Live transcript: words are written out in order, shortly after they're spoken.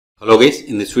Hello guys,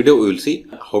 in this video we will see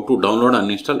how to download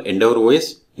and install Endeavour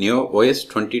OS Neo OS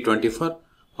 2024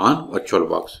 on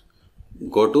VirtualBox.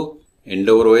 Go to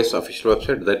Endeavour OS official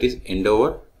website, that is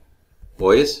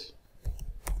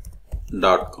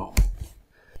EndeavourOS.com.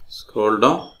 Scroll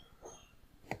down.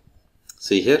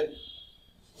 See here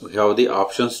we have the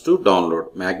options to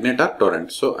download magnet or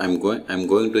torrent. So I'm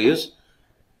going to use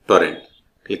torrent.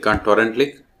 Click on torrent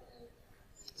link.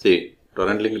 See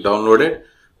torrent link downloaded,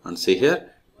 and see here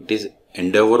it is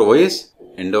Endeavour OS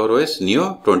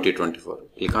Neo 2024.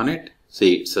 Click on it.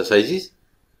 See its size is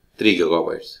 3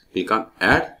 GB. Click on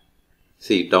add.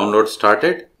 See download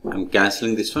started. I'm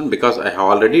cancelling this one because I have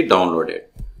already downloaded.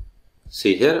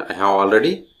 See here I have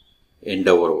already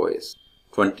Endeavour OS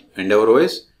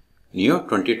Neo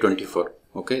 2024.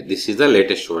 Okay, this is the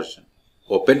latest version.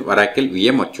 Open Oracle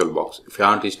VM VirtualBox. If you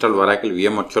want to install Oracle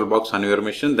VM VirtualBox on your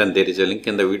machine, then there is a link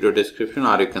in the video description,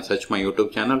 or you can search my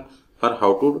YouTube channel for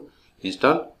how to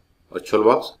install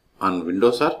VirtualBox on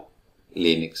Windows or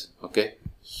Linux. Okay,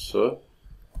 so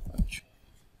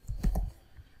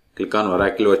click on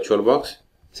Oracle VirtualBox.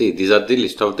 See, these are the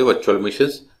list of the virtual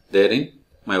machines there in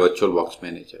my VirtualBox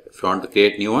manager. If you want to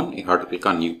create new one, you have to click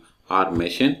on new or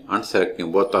machine and select new.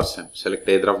 Both are same. Select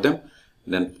either of them,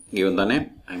 then give the name.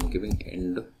 I am giving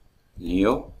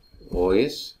Neo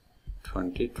OS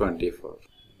 2024.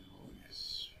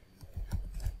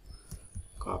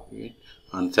 Copy it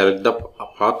and select the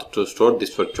path to store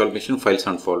this virtual machine files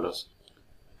and folders.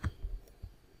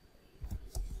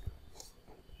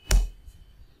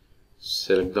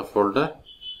 Select the folder,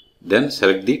 then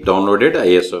select the downloaded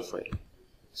ISO file.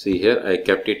 See here I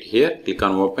kept it here. Click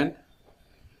on open,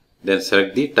 then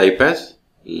select the type as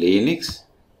Linux,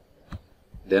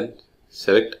 then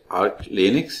select Arch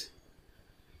Linux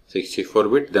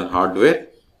 64-bit, then hardware.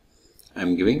 I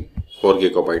am giving 4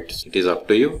 GB. It is up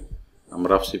to you.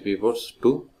 Number of CPU ports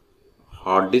 2.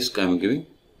 Hard disk I am giving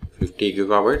 50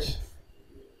 GB.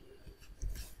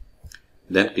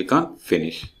 Then click on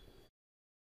finish.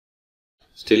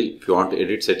 Still, if you want to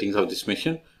edit settings of this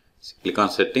machine, click on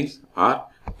settings or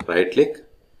right click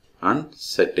and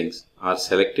settings, or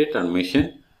select it and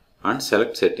machine and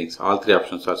select settings. All three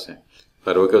options are same. If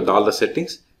you are okay with all the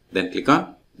settings, then click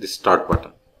on the start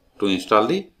button to install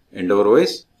the Endeavour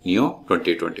OS Neo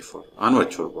 2024 on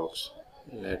VirtualBox.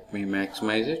 Let me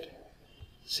maximize it.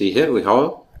 See here we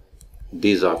have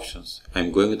these options. I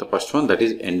am going with the first one, that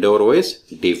is Endeavour OS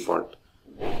default.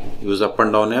 Use up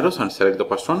and down arrows and select the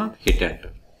first one and hit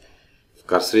enter. If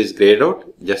cursor is grayed out,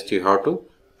 just you have to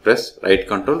press right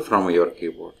control from your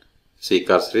keyboard. See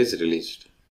cursor is released.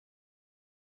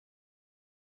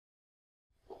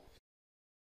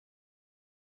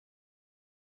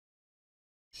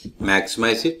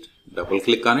 Maximize it, double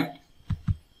click on it,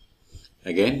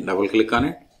 again double click on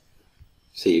it.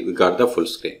 See we got the full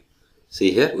screen. See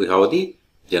here we have the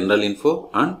general info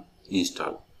and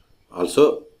install.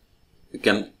 Also you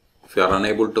can, if you are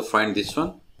unable to find this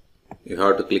one, you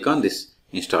have to click on this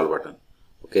install button.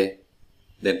 Okay,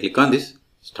 then click on this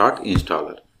start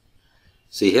installer.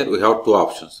 See here we have two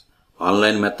options,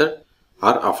 online method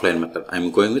or offline method. I am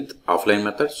going with offline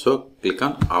method, so click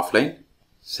on offline.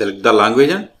 Select the language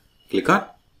and click on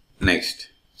next.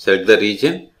 Select the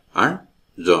region and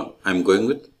zone. I am going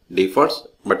with defaults,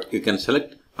 but you can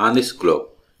select on this globe.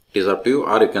 It is up to you,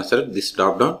 or you can select this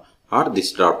drop down or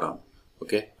this drop down.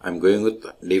 Okay, I am going with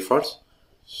defaults,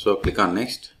 so click on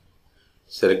next.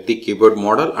 Select the keyboard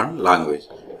model and language.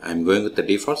 I am going with the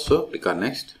default, so click on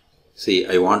next. See,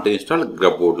 I want to install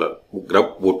grub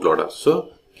bootloader,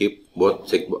 so keep both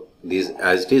check these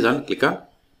as it is and click on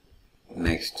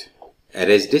next.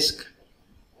 Erase disk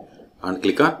and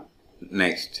click on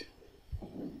next.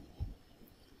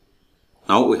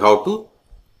 Now we have to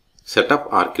set up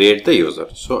or create the user.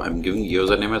 So I am giving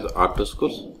username as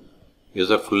R2Schools.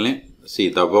 User full name. See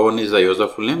the above one is the user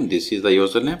full name. This is the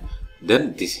username.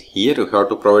 Then this here you have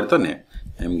to provide the name.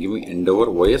 I am giving Endeavour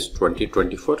OS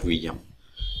 2024 VM.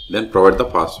 Then provide the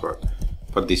password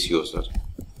for this user.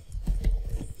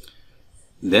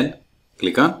 Then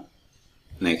click on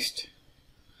next.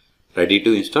 Ready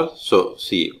to install. So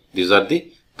see, these are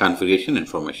the configuration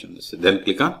information. Then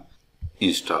click on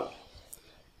install.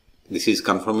 This is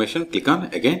confirmation. Click on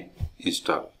again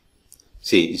install.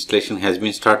 See, installation has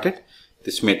been started.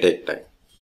 This may take time.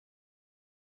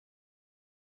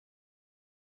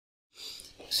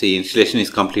 See, installation is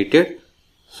completed.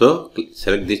 So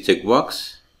select this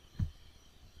checkbox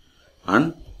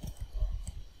and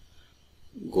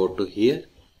go to here.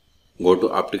 Go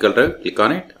to optical drive, click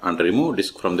on it and remove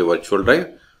disk from the virtual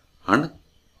drive and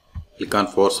click on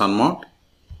force on mount.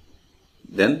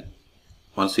 Then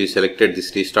once you selected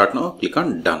this restart now, click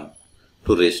on done.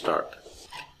 to restart,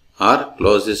 or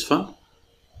close this one,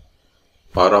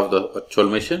 power off the virtual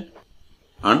machine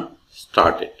and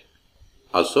start it.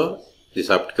 Also, this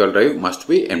optical drive must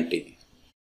be empty.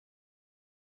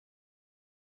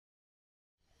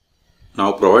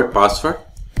 Now provide password,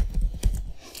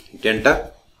 hit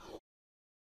enter.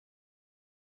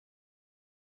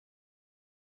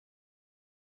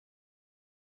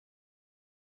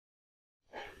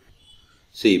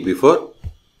 See, before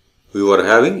we were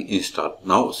having install.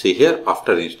 Now see here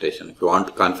after installation. If you want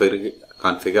to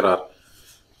configure or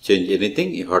change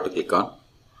anything, you have to click on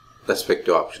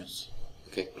respective options.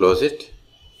 Okay, close it.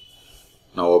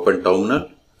 Now open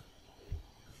terminal,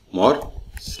 more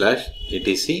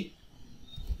 /etc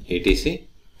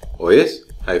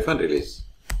OS-release.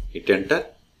 Hit enter.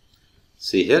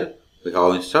 See here we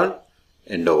have installed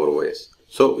Endeavour OS.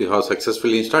 So we have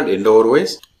successfully installed Endeavour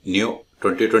OS Neo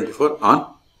 2024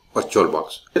 on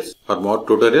VirtualBox. For more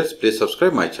tutorials, please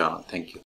subscribe my channel. Thank you.